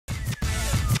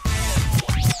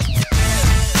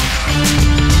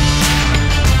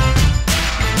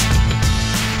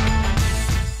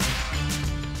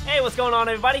going on,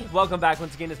 everybody? Welcome back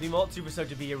once again. It's me, MOLT. Super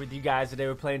stoked to be here with you guys today.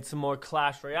 We're playing some more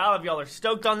Clash Royale. If y'all are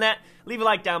stoked on that, leave a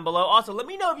like down below. Also, let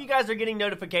me know if you guys are getting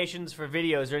notifications for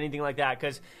videos or anything like that,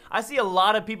 because I see a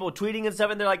lot of people tweeting and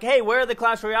stuff, and they're like, hey, where are the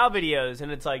Clash Royale videos?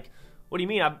 And it's like, what do you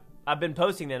mean? I've been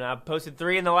posting them. I've posted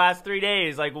 3 in the last 3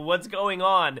 days. Like, what's going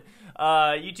on?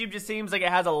 YouTube just seems like it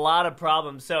has a lot of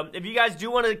problems. So if you guys do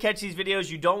want to catch these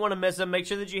videos, you don't want to miss them, make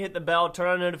sure that you hit the bell, turn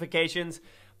on notifications.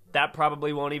 That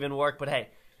probably won't even work, but hey,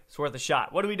 it's worth a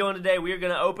shot. What are we doing today? We are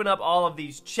going to open up all of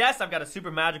these chests. I've got a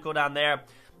super magical down there.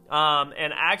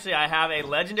 And actually, I have a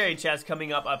legendary chest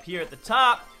coming up here at the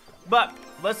top. But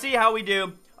let's see how we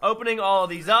do opening all of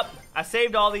these up. I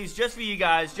saved all these just for you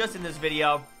guys, just in this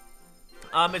video.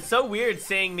 It's so weird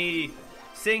seeing me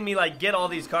like get all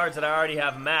these cards that I already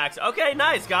have max. Okay,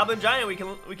 nice. Goblin Giant.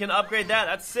 We can upgrade that.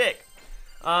 That's sick.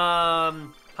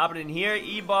 Hopping in here,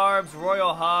 E-Barbs,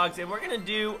 Royal Hogs, and we're gonna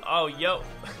do, oh, yo.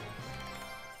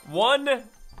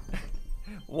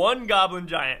 One Goblin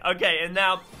Giant. Okay, and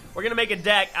now we're gonna make a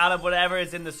deck out of whatever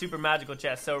is in the super magical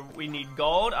chest. So we need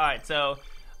gold. Alright, so,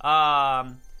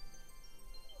 Bomber.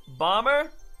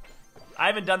 I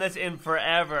haven't done this in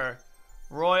forever.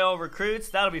 Royal Recruits,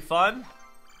 that'll be fun.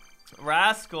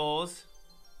 Rascals.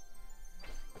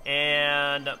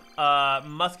 And,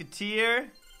 Musketeer.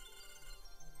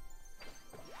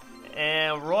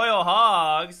 And Royal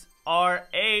Hogs,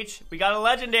 RH. We got a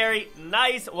legendary.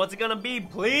 Nice. What's it gonna be?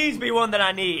 Please be one that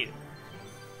I need.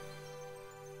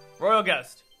 Royal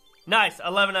Ghost. Nice.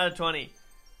 11 out of 20.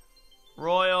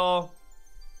 Royal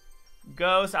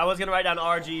Ghost. I was gonna write down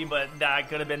RG, but that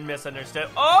could have been misunderstood.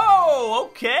 Oh,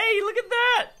 okay. Look at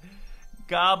that.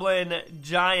 Goblin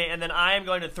Giant. And then I am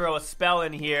going to throw a spell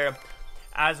in here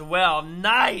as well.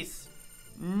 Nice.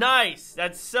 Nice.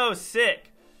 That's so sick.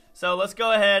 So let's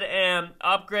go ahead and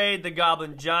upgrade the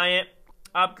Goblin Giant.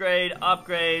 Upgrade.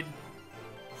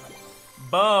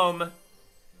 Boom.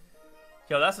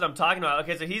 Yo, that's what I'm talking about.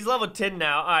 Okay, so he's level 10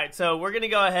 now. Alright, so we're going to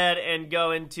go ahead and go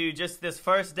into just this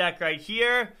first deck right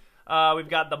here. We've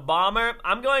got the Bomber.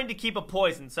 I'm going to keep a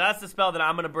Poison. So that's the spell that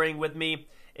I'm going to bring with me,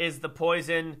 is the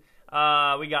Poison.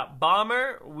 We got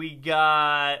Bomber. We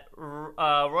got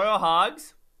Royal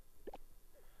Hogs.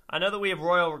 I know that we have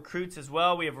Royal Recruits as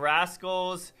well. We have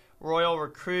Rascals. Royal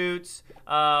Recruits,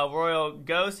 Royal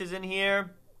Ghost is in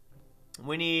here.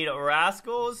 We need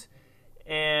Rascals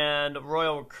and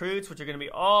Royal Recruits, which are going to be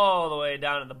all the way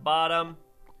down at the bottom.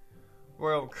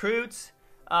 Royal Recruits,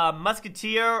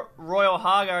 Musketeer, Royal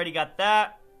Hog, I already got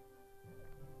that.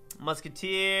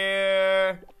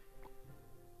 Musketeer,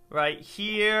 right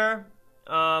here.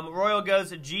 Royal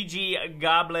Ghost, GG,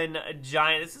 Goblin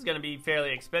Giant. This is going to be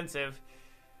fairly expensive.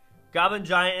 Goblin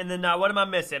Giant, and then what am I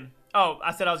missing? Oh,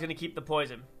 I said I was going to keep the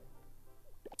Poison.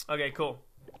 Okay, cool.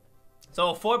 So,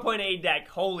 a 4.8 deck.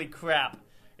 Holy crap.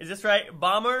 Is this right?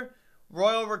 Bomber,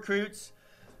 Royal Recruits,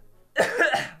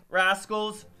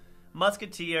 Rascals,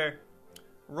 Musketeer,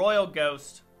 Royal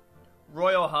Ghost,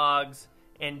 Royal Hogs,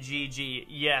 and GG.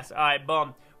 Yes. Alright,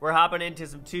 boom. We're hopping into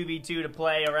some 2v2 to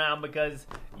play around because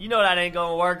you know that ain't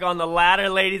going to work on the ladder,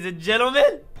 ladies and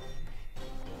gentlemen.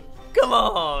 Come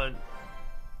on.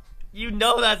 You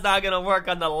know that's not going to work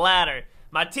on the ladder.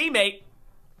 My teammate,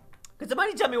 could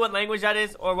somebody tell me what language that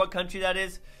is or what country that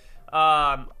is?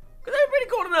 Because that'd be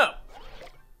pretty cool to know.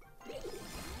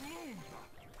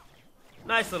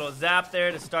 Nice little zap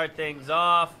there to start things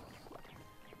off.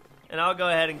 And I'll go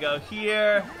ahead and go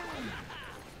here.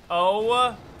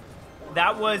 Oh,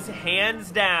 that was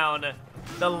hands down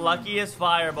the luckiest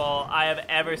fireball I have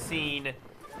ever seen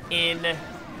in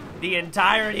the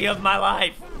entirety of my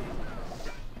life.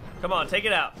 Come on, take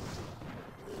it out.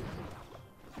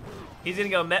 He's gonna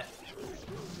go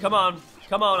Come on,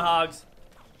 Hogs.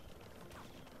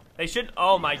 They should,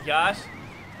 oh my gosh.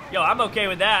 Yo, I'm okay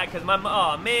with that, because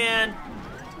oh man.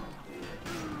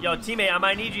 Yo, teammate, I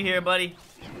might need you here, buddy.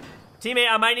 Teammate,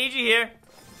 I might need you here.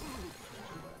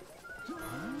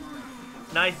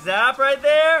 Nice zap right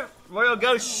there. Royal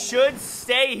Ghost should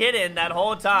stay hidden that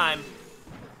whole time.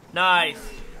 Nice.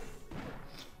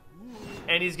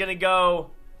 And he's gonna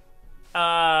go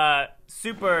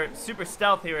super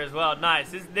stealth here as well.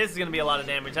 Nice. This is gonna be a lot of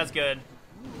damage. That's good.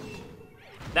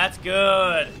 That's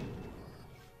good.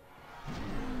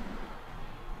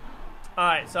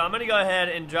 Alright, so I'm gonna go ahead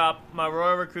and drop my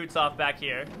Royal Recruits off back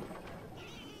here.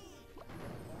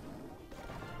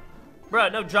 Bro,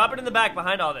 no, drop it in the back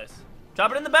behind all this.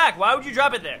 Drop it in the back. Why would you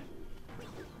drop it there?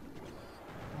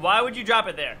 Why would you drop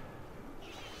it there?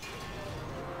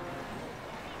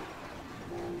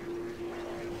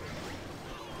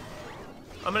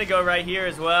 I'm gonna go right here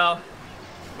as well.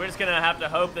 We're just gonna have to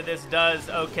hope that this does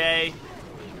okay.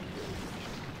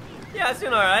 Yeah, it's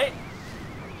doing alright.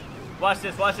 Watch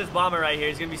this bomber right here.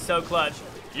 He's gonna be so clutch.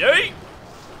 Yay!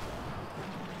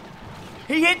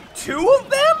 He hit 2 of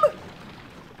them?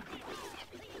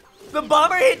 The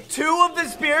bomber hit 2 of the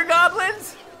spear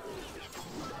goblins?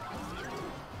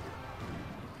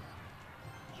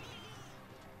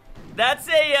 That's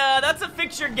a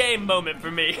fix your game moment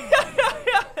for me.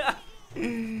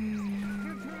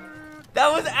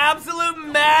 That was absolute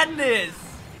madness.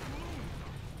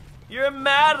 You're a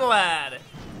mad lad.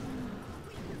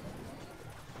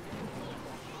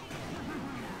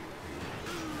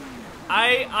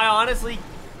 I honestly...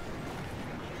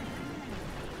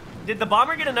 Did the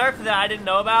bomber get a nerf that I didn't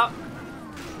know about?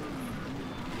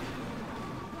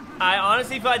 I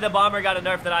honestly feel like the bomber got a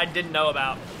nerf that I didn't know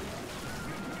about.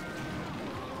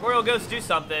 Royal Ghost, do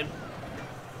something.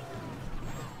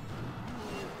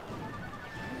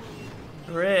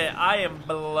 Brit, I am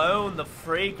blown the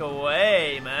freak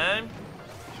away, man.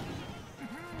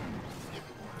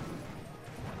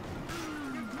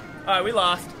 Alright, we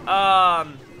lost.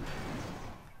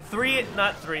 3,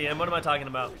 not 3, and what am I talking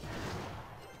about?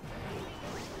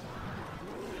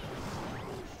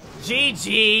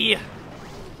 GG!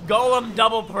 Golem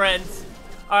double prince.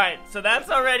 Alright, so that's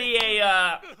already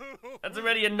a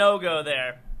no-go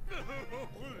there.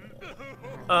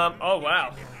 Oh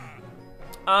wow.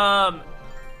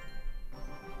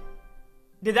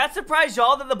 Did that surprise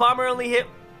y'all that the bomber only hit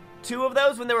 2 of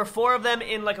those when there were 4 of them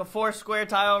in like a 4 square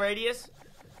tile radius?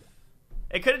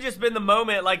 It could have just been the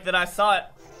moment like that I saw it.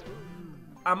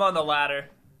 I'm on the ladder.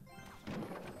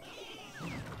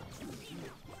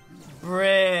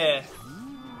 Bruh.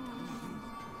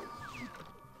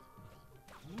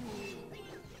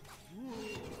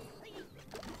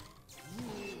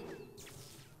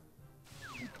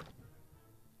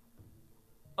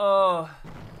 Oh.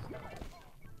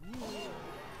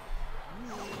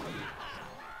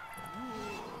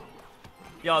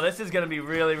 Yo, this is gonna be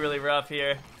really, really rough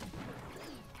here.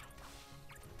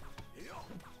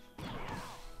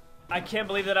 I can't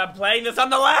believe that I'm playing this on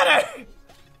the ladder!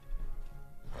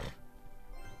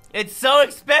 It's so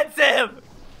expensive!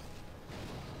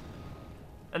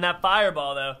 And that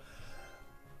fireball, though.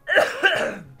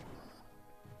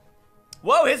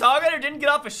 Whoa, his Hog Rider didn't get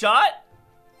off a shot?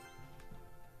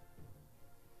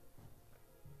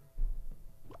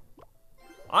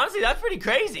 Honestly, that's pretty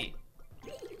crazy.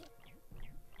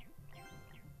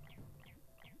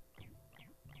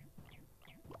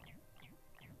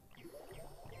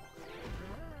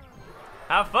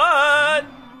 Have fun!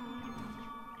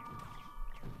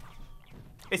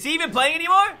 Is he even playing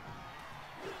anymore?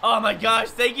 Oh my gosh,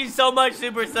 thank you so much,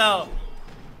 Supercell.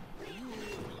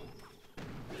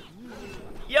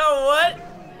 Yo, what?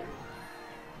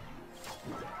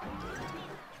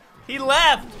 He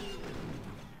left.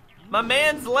 My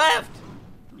man's left.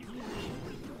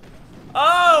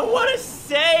 Oh, what a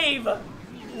save.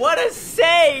 What a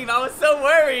save. I was so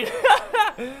worried.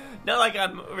 Not like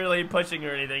I'm really pushing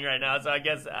or anything right now, so I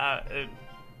guess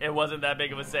it wasn't that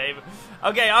big of a save.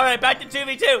 Okay, all right, back to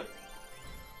 2v2.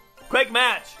 Quick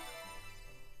match.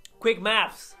 Quick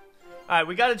maths. All right,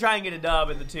 we got to try and get a dub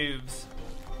in the tubes.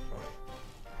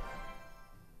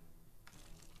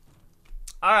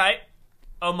 All right.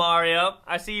 Oh, Mario,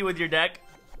 I see you with your deck.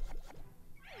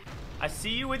 I see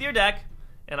you with your deck,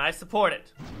 and I support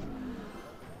it.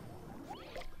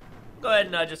 Go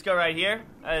ahead and just go right here.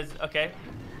 Okay.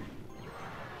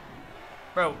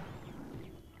 Bro.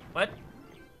 What?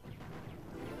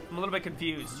 I'm a little bit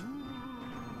confused.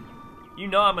 You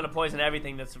know I'm gonna poison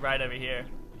everything that's right over here.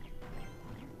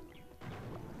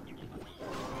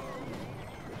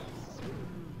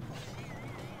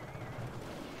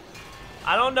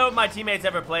 I don't know if my teammates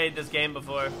ever played this game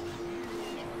before.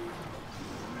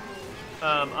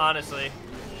 Honestly.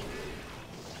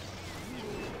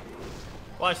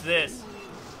 Watch this.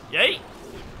 Yay!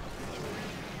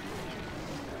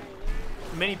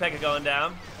 Mini P.E.K.K.A going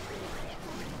down.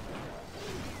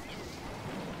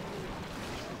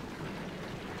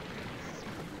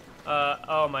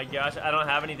 Oh my gosh, I don't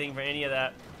have anything for any of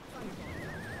that.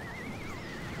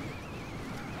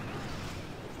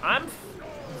 I'm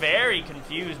very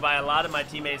confused by a lot of my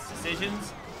teammates'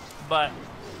 decisions, but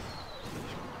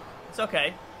it's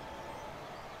okay.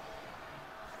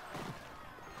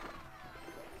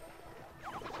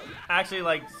 Actually,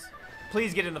 like,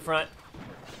 please get in the front.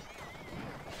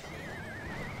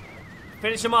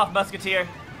 Finish him off, Musketeer.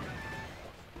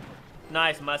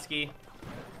 Nice, Muskie.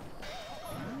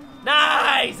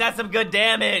 Nice! That's some good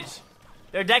damage.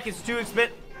 Their deck is too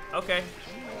expensive. Okay.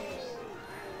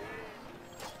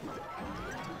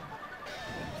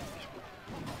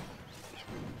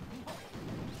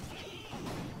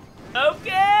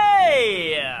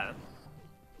 Okay!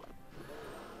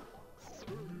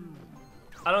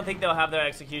 don't think they'll have their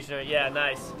executioner. Yeah,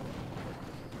 nice.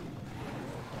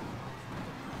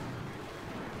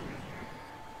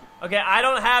 Okay, I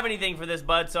don't have anything for this,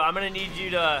 bud, so I'm gonna need you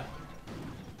to...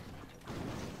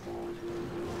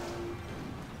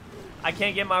 I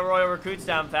can't get my royal recruits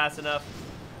down fast enough.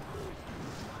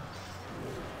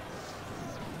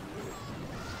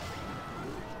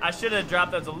 I should have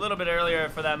dropped those a little bit earlier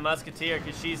for that musketeer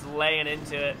because she's laying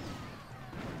into it.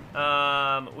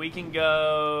 We can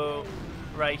go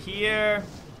right here.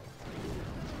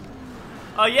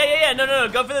 Oh, yeah. No.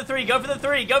 Go for the 3. Go for the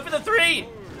 3. Go for the 3.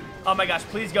 Oh, my gosh.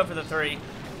 Please go for the 3.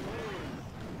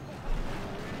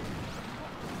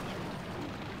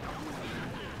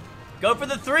 Go for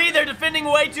the 3. They're defending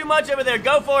way too much over there.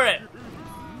 Go for it.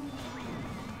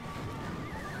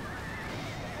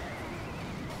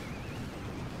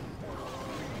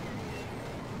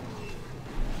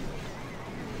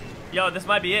 Yo, this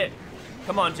might be it.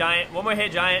 Come on, Giant. One more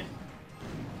hit, Giant.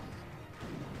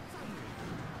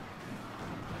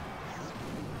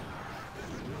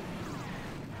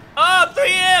 Oh,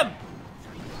 3M!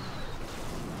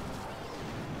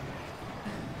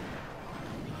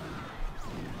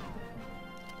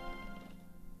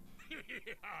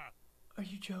 Are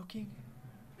you joking?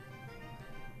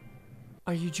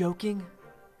 Are you joking?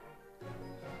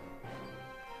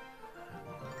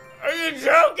 Are you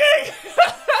joking?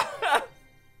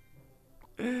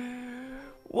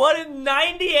 What in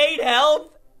 98 health?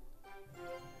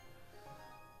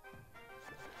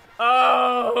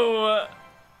 Oh,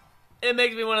 it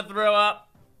makes me want to throw up.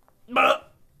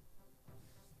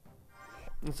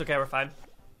 It's okay, we're fine.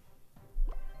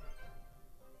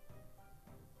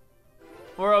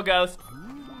 4-0 ghost.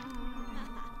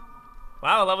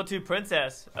 Wow, level 2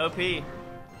 princess. OP.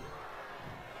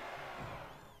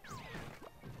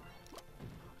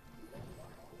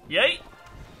 Yay!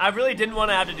 I really didn't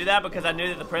want to have to do that because I knew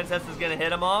that the princess was going to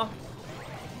hit them all.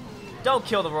 Don't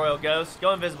kill the royal ghost.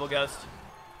 Go invisible ghost.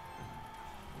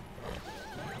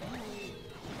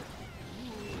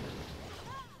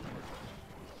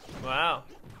 Wow.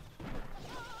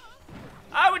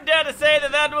 I would dare to say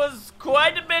that that was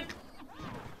quite a bit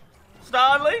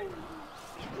startling,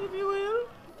 if you will.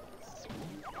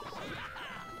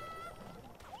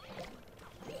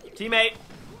 Teammate.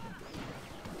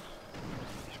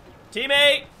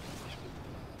 Teammate!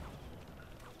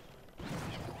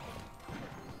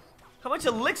 How much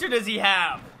elixir does he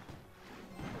have?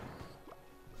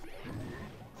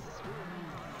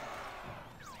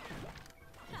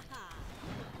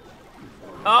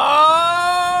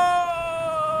 Oh!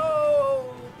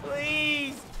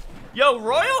 Please! Yo,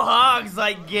 Royal Hogs,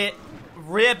 like, get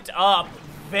ripped up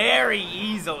very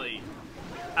easily.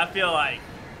 I feel like.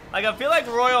 I feel like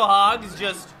Royal Hogs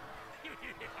just...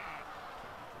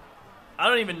 I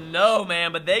don't even know,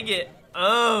 man, but they get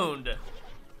owned.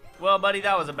 Well, buddy,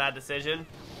 that was a bad decision.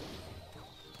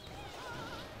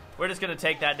 We're just gonna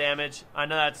take that damage. I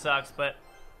know that sucks, but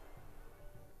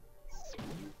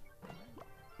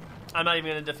I'm not even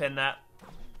gonna defend that.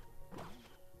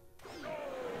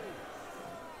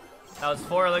 That was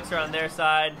 4 elixir on their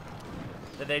side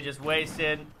that they just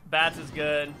wasted. Bats is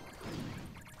good.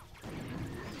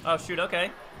 Oh, shoot, okay.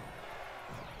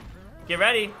 Get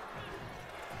ready.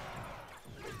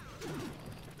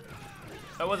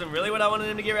 That wasn't really what I wanted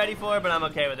him to get ready for, but I'm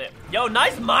okay with it. Yo,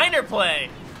 nice miner play.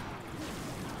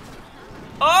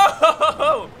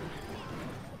 Oh!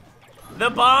 The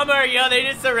bomber. Yo, they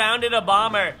just surrounded a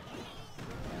bomber.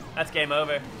 That's game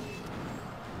over.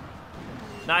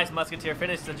 Nice, musketeer.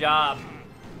 Finished the job.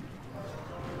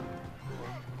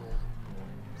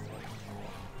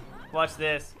 Watch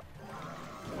this.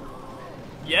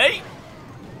 Yay!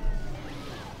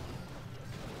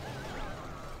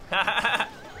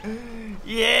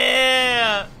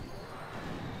 Yeah!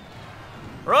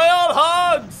 Royal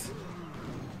Hogs!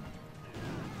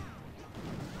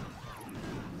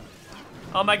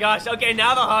 Oh my gosh, okay,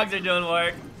 now the Hogs are doing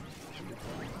work.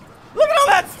 Look at all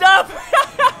that stuff!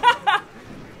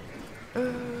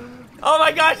 Oh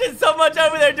my gosh, there's so much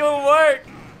over there doing work!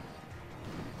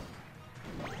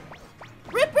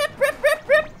 Rip, rip, rip, rip,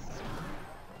 rip!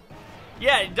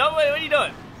 Yeah, don't, what are you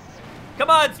doing? Come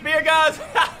on, spear guys!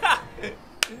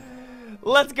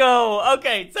 Let's go.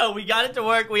 Okay, so we got it to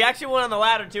work. We actually won on the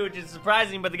ladder too, which is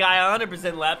surprising, but the guy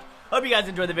 100% left. Hope you guys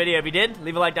enjoyed the video. If you did,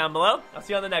 leave a like down below. I'll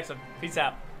see you on the next one. Peace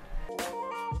out.